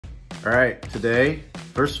All right, today,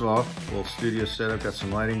 first of all, a little studio setup, got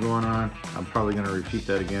some lighting going on. I'm probably gonna repeat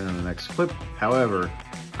that again in the next clip. However,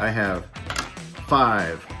 I have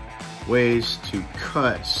 5 ways to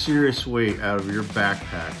cut serious weight out of your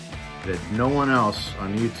backpack that no one else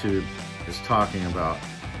on YouTube is talking about,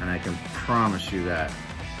 and I can promise you that.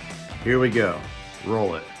 Here we go,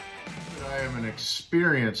 roll it. I am an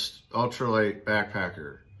experienced ultralight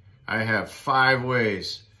backpacker. I have 5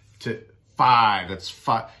 ways to, that's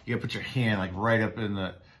 5. You gotta put your hand like right up in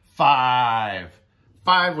the 5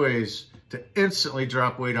 ways to instantly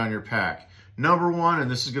drop weight on your pack. Number 1, and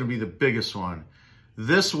this is gonna be the biggest one.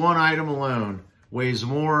 This one item alone weighs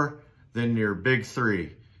more than your big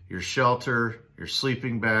 3, your shelter, your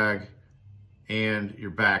sleeping bag, and your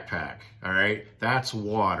backpack, all right? That's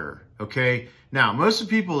water, okay? Now, most of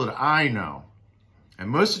the people that I know, and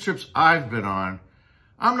most of the trips I've been on,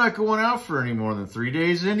 I'm not going out for any more than 3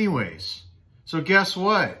 days anyways. So guess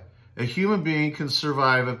what? A human being can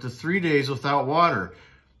survive up to 3 days without water.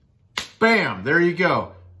 Bam, there you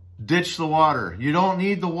go. Ditch the water. You don't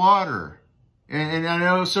need the water. And I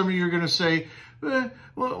know some of you are gonna say,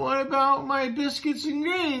 what about my biscuits and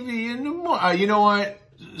gravy and the more? You know what?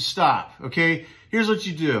 Stop, okay? Here's what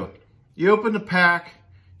you do. You open the pack,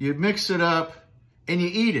 you mix it up, and you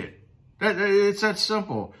eat it. It's that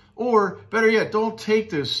simple. Or better yet, don't take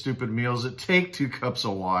those stupid meals that take 2 cups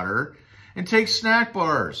of water and take snack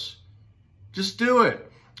bars. Just do it.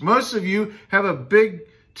 Most of you have a big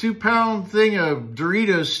 2-pound thing of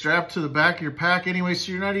Doritos strapped to the back of your pack anyway,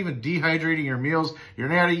 so you're not even dehydrating your meals. You're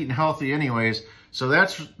not eating healthy anyways. So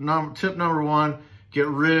that's tip number 1, get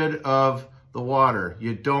rid of the water.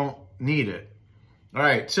 You don't need it. All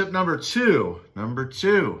right, tip number 2.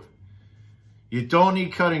 You don't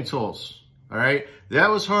need cutting tools. All right, that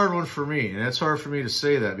was a hard one for me, and it's hard for me to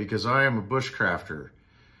say that because I am a bushcrafter.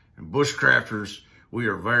 And bushcrafters, we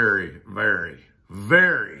are very, very,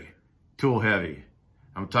 very tool heavy.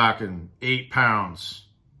 I'm talking 8 pounds.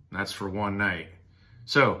 That's for one night.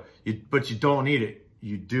 So, but you don't need it.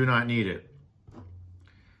 You do not need it.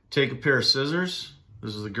 Take a pair of scissors.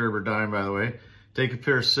 This is the Gerber dime, by the way. Take a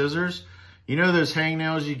pair of scissors. You know those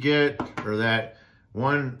hangnails you get, or that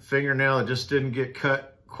one fingernail that just didn't get cut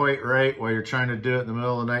quite right while you're trying to do it in the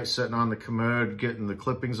middle of the night, sitting on the commode, getting the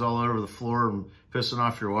clippings all over the floor and pissing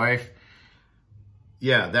off your wife?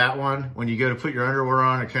 Yeah, that one. When you go to put your underwear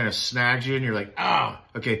on, it kind of snags you and you're like, ah,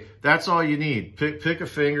 okay, that's all you need. Pick a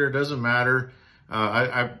finger, it doesn't matter.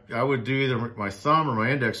 I would do either my thumb or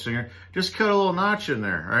my index finger. Just cut a little notch in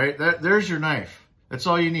there, all right? There's your knife. That's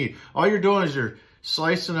all you need. All you're doing is you're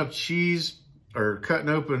slicing up cheese or cutting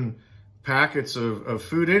open packets of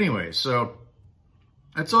food anyway. So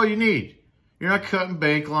that's all you need. You're not cutting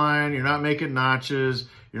bank line. You're not making notches.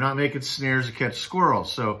 You're not making snares to catch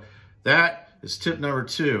squirrels. So that is tip number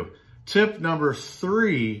 2. Tip number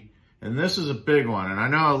 3, and this is a big one, and I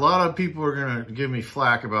know a lot of people are going to give me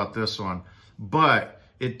flack about this one, but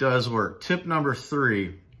it does work. Tip number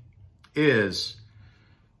 3 is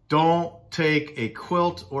don't take a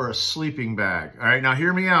quilt or a sleeping bag. All right, now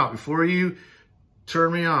hear me out before you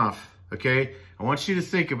turn me off, okay? I want you to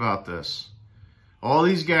think about this. All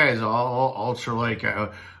these guys, all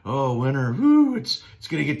ultralight, oh, winter, woo, it's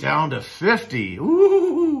gonna get down to 50,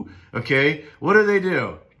 ooh, okay? What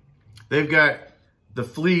do? They've got the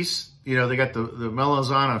fleece, you know, they got the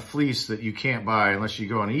Melazana fleece that you can't buy unless you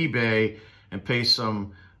go on eBay and pay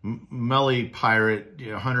some Melly pirate,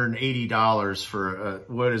 you know, $180 for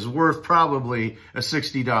what is worth probably a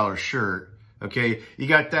 $60 shirt, okay? You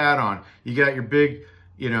got that on. You got your big,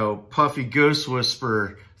 you know, puffy Ghost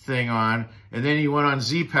Whisperer thing on, and then you went on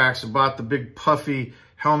Z-Packs and bought the big puffy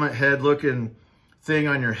helmet head looking thing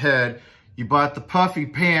on your head. You bought the puffy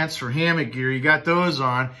pants for hammock gear. You got those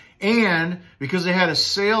on, and because they had a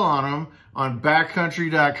sale on them on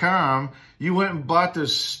backcountry.com, you went and bought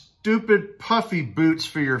those stupid puffy boots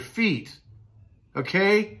for your feet,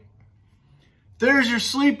 okay? There's your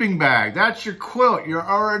sleeping bag. That's your quilt. You're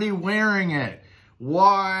already wearing it.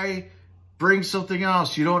 Why bring something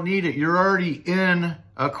else? You don't need it. You're already in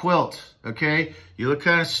a quilt, okay? You look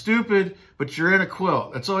kind of stupid, but you're in a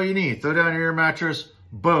quilt. That's all you need. Throw down your air mattress,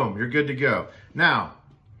 boom, you're good to go. Now,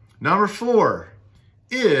 number 4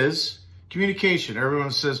 is communication.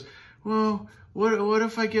 Everyone says, well, what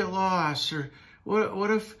if I get lost? Or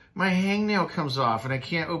what if my hangnail comes off and I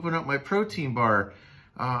can't open up my protein bar?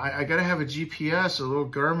 I got to have a GPS, a little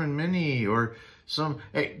Garmin Mini, or some.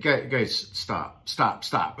 Hey, guys, stop.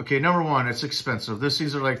 Okay, number 1, it's expensive. These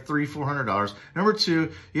things are like $300-400. Number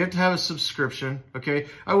 2, you have to have a subscription, okay?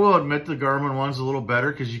 I will admit the Garmin one's a little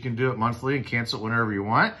better because you can do it monthly and cancel it whenever you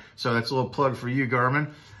want. So that's a little plug for you,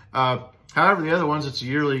 Garmin. However, the other ones, it's a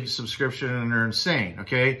yearly subscription and they're insane,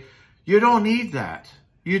 okay? You don't need that.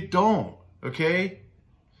 You don't, okay?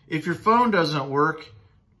 If your phone doesn't work,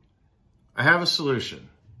 I have a solution,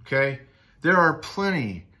 okay? There are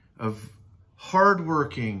plenty of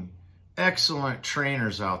hardworking, excellent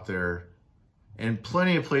trainers out there and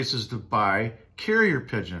plenty of places to buy carrier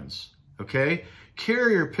pigeons, okay?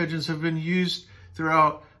 Carrier pigeons have been used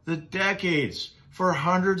throughout the decades for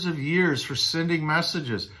hundreds of years for sending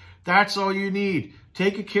messages. That's all you need.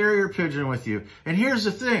 Take a carrier pigeon with you. And here's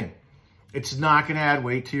the thing. It's not going to add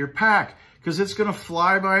weight to your pack because it's going to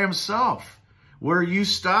fly by himself. Where you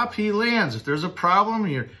stop, he lands. If there's a problem,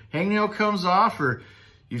 your hangnail comes off or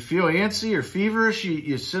you feel antsy or feverish,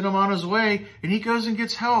 you send him on his way and he goes and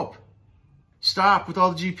gets help. Stop with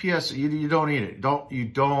all the GPS. You don't need it. You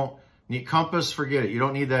don't need compass, forget it. You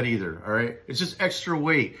don't need that either, all right? It's just extra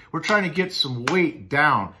weight. We're trying to get some weight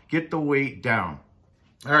down. Get the weight down.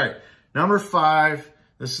 All right, number 5.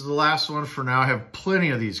 This is the last one for now. I have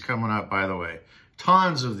plenty of these coming up, by the way.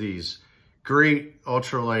 Tons of these great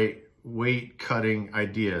ultralight weight cutting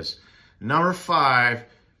ideas. Number 5,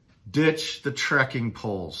 ditch the trekking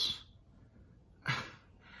poles.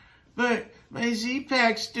 But my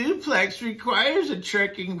Z-Pack's duplex requires a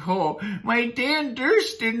trekking pole. My Dan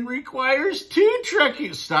Durston requires 2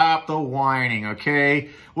 trekking. Stop the whining,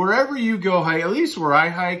 okay? Wherever you go hike, at least where I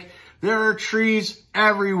hike, there are trees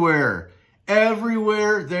everywhere.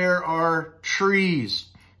 Everywhere there are trees.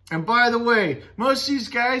 And by the way, most of these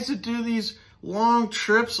guys that do these long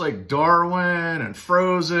trips like Darwin and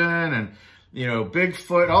Frozen and, you know,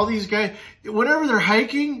 Bigfoot, all these guys, whenever they're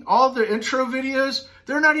hiking, all the intro videos,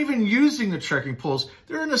 they're not even using the trekking poles.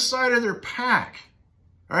 They're in the side of their pack.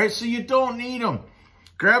 All right, so you don't need them.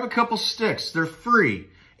 Grab a couple sticks. They're free.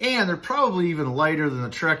 And they're probably even lighter than the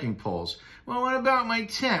trekking poles. Well, what about my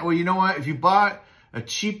tent? Well, you know what? If you bought a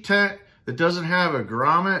cheap tent that doesn't have a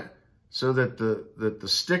grommet so that the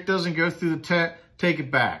stick doesn't go through the tent, take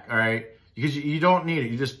it back, all right? Because you don't need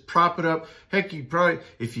it. You just prop it up. Heck, you probably,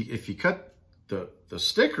 if you cut the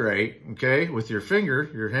stick right, okay, with your finger,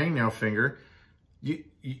 your hangnail finger,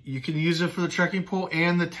 you can use it for the trekking pole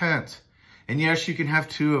and the tent. And yes, you can have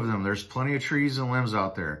 2 of them. There's plenty of trees and limbs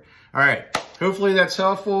out there. All right, hopefully that's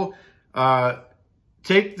helpful.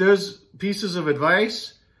 Take those pieces of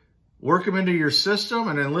advice, work them into your system,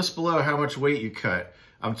 and then list below how much weight you cut.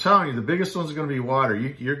 I'm telling you, the biggest one's going to be water.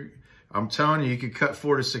 I'm telling you, you could cut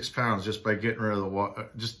 4 to 6 pounds just by getting rid of the water.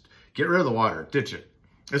 Just get rid of the water. Ditch it.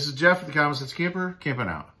 This is Jeff with the Common Sense Camper, camping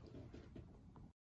out.